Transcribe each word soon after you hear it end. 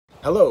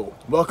Hello,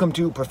 welcome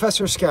to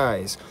Professor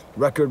Skye's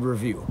Record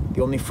Review,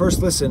 the only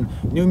first listen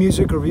new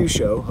music review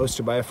show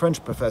hosted by a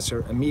French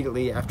professor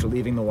immediately after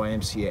leaving the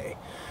YMCA.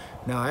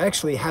 Now, I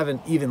actually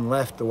haven't even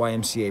left the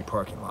YMCA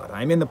parking lot.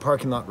 I'm in the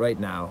parking lot right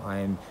now.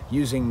 I'm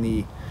using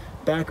the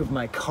back of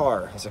my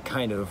car as a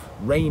kind of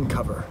rain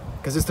cover,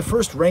 because it's the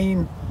first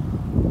rain,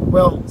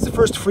 well, it's the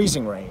first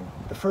freezing rain,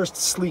 the first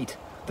sleet,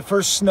 the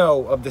first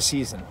snow of the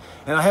season,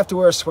 and I have to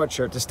wear a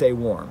sweatshirt to stay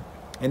warm.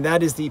 And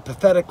that is the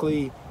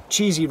pathetically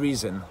cheesy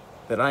reason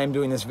that I am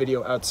doing this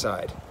video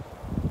outside.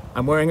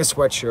 I'm wearing a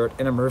sweatshirt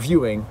and I'm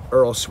reviewing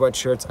Earl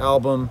Sweatshirt's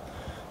album,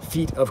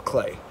 Feet of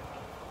Clay.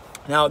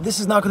 Now, this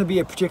is not going to be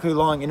a particularly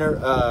long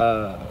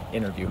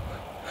interview.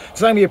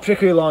 It's not going to be a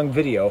particularly long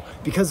video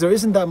because there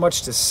isn't that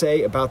much to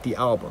say about the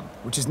album,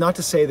 which is not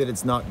to say that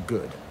it's not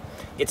good.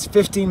 It's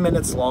 15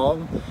 minutes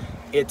long.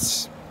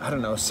 It's, I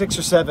don't know, 6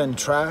 or 7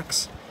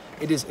 tracks.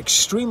 It is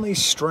extremely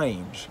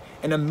strange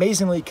and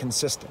amazingly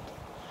consistent.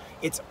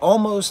 It's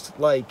almost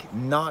like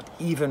not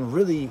even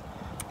really,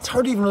 it's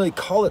hard to even really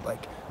call it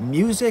like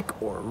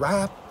music or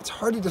rap. It's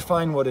hard to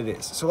define what it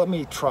is. So let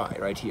me try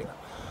right here.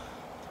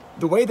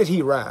 The way that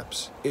he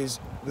raps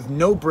is with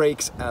no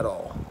breaks at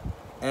all.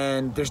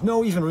 And there's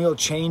no even real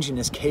change in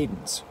his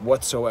cadence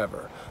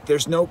whatsoever.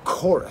 There's no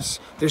chorus.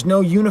 There's no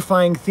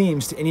unifying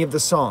themes to any of the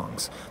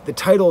songs. The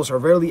titles are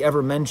rarely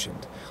ever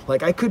mentioned.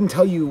 Like, I couldn't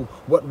tell you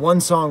what one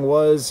song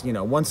was. You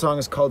know, one song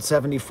is called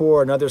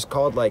 74, another's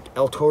called like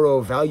El Toro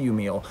Value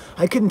Meal.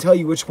 I couldn't tell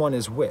you which one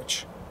is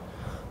which.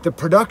 The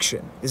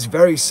production is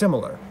very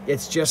similar.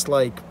 It's just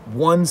like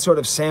one sort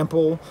of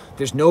sample.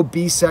 There's no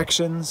B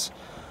sections.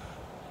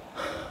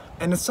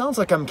 And it sounds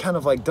like I'm kind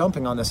of like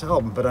dumping on this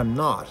album, but I'm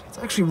not. It's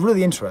actually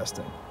really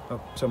interesting. Oh,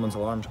 someone's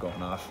alarm's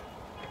going off.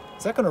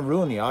 Is that going to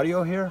ruin the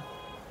audio here?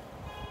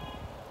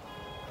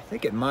 I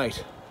think it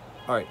might.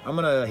 All right, I'm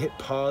going to hit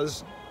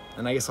pause,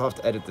 and I guess I'll have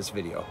to edit this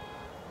video.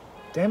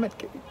 Damn it,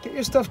 get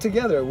your stuff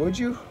together, would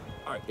you?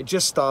 All right, it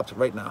just stopped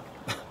right now.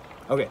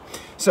 Okay,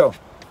 so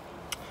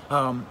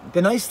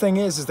the nice thing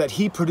is that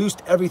he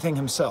produced everything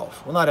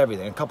himself. Well, not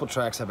everything. A couple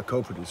tracks have a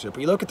co-producer.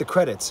 But you look at the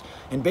credits,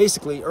 and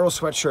basically Earl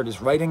Sweatshirt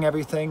is writing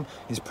everything,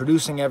 he's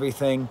producing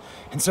everything,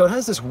 and so it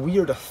has this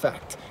weird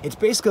effect. It's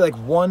basically like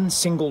one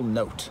single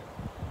note.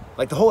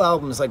 Like the whole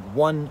album is like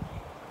one,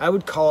 I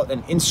would call it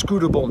an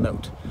inscrutable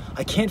note.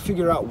 I can't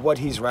figure out what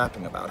he's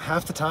rapping about.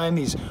 Half the time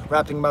he's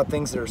rapping about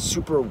things that are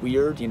super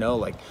weird, you know,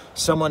 like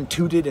someone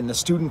tooted in the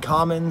student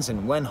commons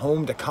and went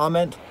home to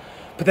comment.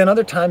 But then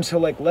other times he'll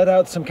like let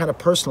out some kind of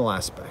personal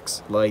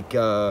aspects, like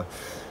that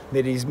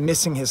he's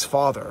missing his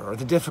father, or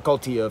the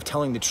difficulty of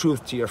telling the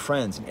truth to your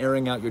friends and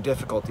airing out your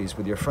difficulties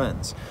with your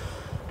friends.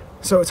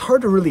 So it's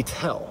hard to really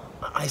tell.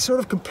 I sort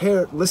of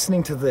compare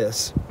listening to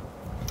this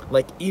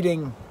like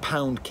eating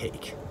pound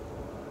cake,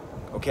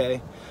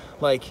 okay?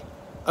 Like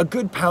a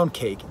good pound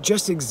cake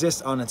just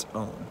exists on its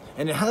own.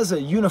 And it has a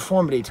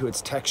uniformity to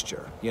its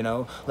texture, you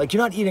know? Like,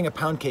 you're not eating a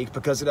pound cake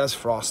because it has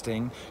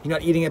frosting. You're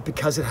not eating it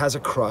because it has a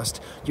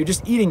crust. You're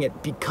just eating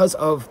it because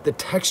of the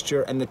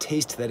texture and the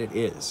taste that it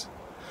is.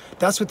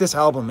 That's what this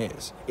album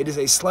is. It is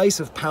a slice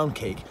of pound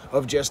cake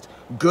of just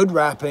good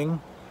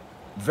rapping,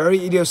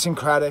 very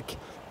idiosyncratic,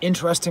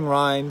 interesting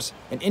rhymes,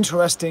 an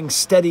interesting,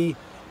 steady,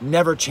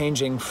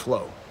 never-changing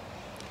flow.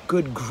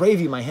 Good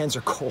gravy, my hands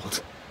are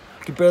cold.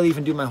 I could barely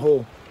even do my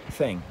whole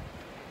thing.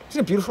 Isn't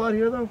it beautiful out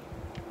here, though?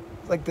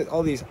 Like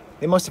all these,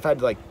 they must have had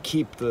to like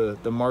keep the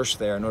marsh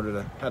there in order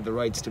to have the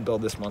rights to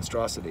build this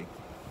monstrosity.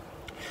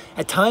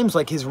 At times,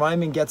 like his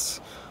rhyming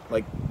gets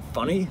like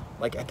funny.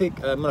 Like I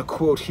think, I'm gonna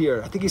quote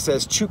here, I think he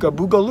says chuka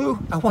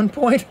boogaloo at one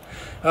point,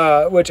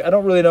 which I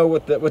don't really know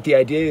what the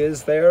idea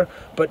is there,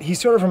 but he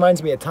sort of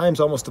reminds me at times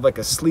almost of like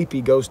a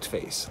sleepy ghost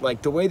face.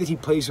 Like the way that he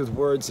plays with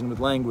words and with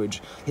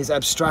language is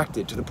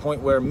abstracted to the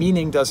point where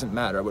meaning doesn't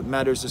matter. What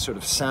matters is sort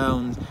of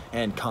sound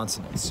and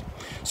consonants.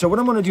 So what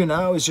I'm gonna do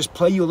now is just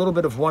play you a little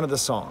bit of one of the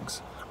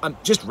songs.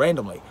 Just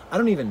randomly. I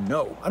don't even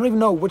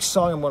know which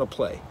song I'm gonna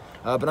play,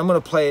 but I'm gonna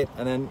play it,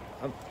 and then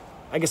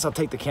I guess I'll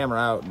take the camera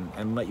out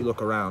and let you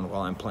look around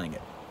while I'm playing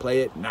it.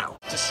 Play it now.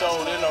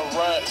 Showed in a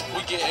rut,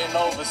 we getting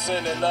over,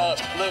 sending up,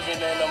 living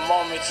in the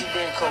moment, you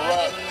been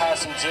corrupt, had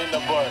some gin in the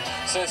butt.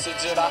 Since the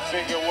jet, I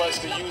figured what's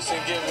the use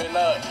in giving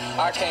up?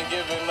 I can't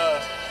give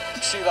enough.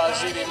 She like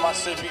GD my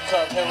sippy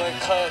cup, healing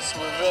cuts,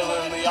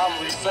 revealingly,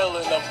 I'm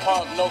refilling the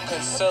pump, no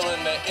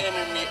concealing the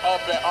enemy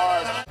up in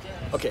arms.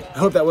 Okay, I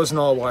hope that wasn't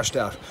all washed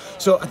out.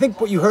 So I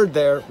think what you heard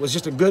there was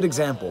just a good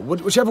example.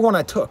 Whichever one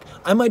I took,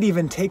 I might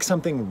even take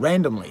something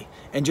randomly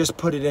and just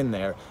put it in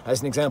there as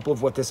an example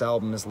of what this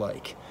album is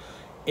like.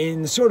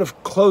 In sort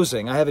of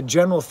closing, I have a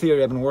general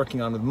theory I've been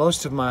working on with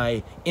most of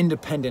my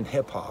independent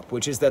hip-hop,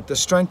 which is that the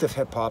strength of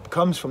hip-hop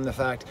comes from the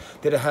fact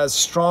that it has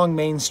strong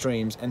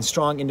mainstreams and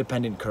strong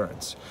independent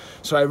currents.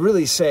 So I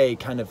really say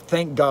kind of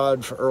thank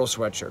God for Earl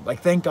Sweatshirt.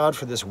 Like thank God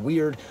for this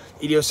weird,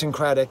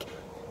 idiosyncratic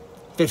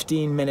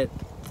 15-minute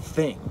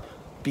thing,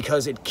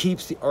 because it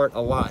keeps the art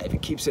alive,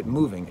 it keeps it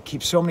moving, it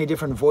keeps so many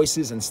different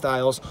voices and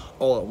styles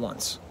all at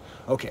once.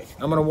 Okay,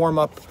 I'm gonna warm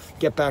up,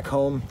 get back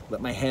home,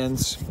 let my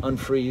hands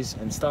unfreeze,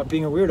 and stop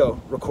being a weirdo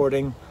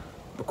recording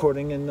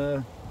recording in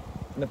the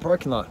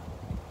parking lot.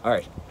 All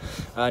right,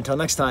 until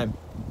next time,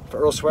 for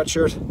Earl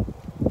Sweatshirt,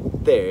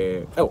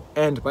 there, oh,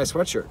 and my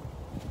sweatshirt,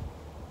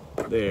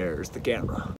 there's the camera.